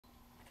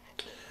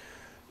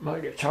My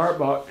guitar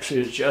box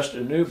is just a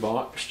new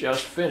box,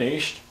 just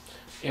finished.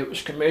 It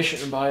was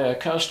commissioned by a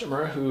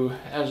customer who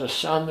has a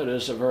son that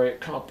is a very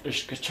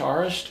accomplished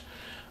guitarist.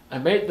 I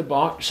made the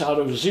box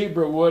out of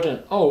zebra wood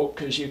and oak,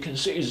 as you can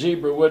see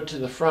zebra wood to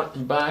the front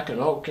and back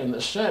and oak in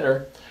the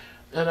center.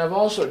 And I've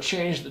also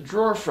changed the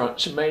drawer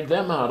fronts and made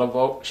them out of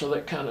oak so they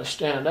kind of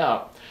stand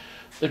out.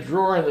 The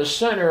drawer in the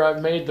center,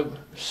 I've made the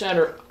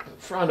center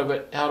front of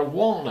it out of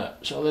walnut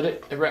so that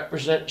it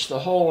represents the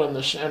hole in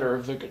the center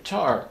of the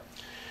guitar.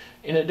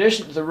 In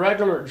addition to the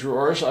regular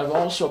drawers, I've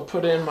also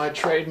put in my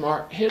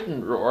trademark hidden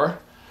drawer.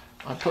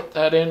 I put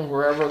that in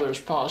wherever there's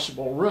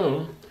possible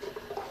room.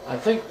 I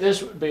think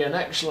this would be an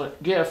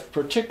excellent gift,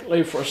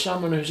 particularly for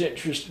someone who's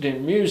interested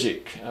in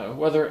music,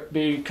 whether it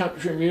be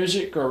country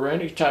music or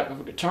any type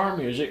of guitar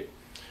music.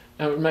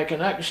 It would make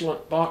an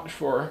excellent box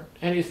for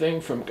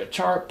anything from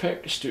guitar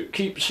picks to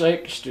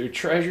keepsakes to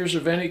treasures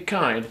of any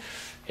kind.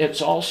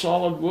 It's all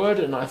solid wood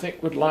and I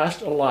think would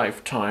last a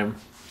lifetime.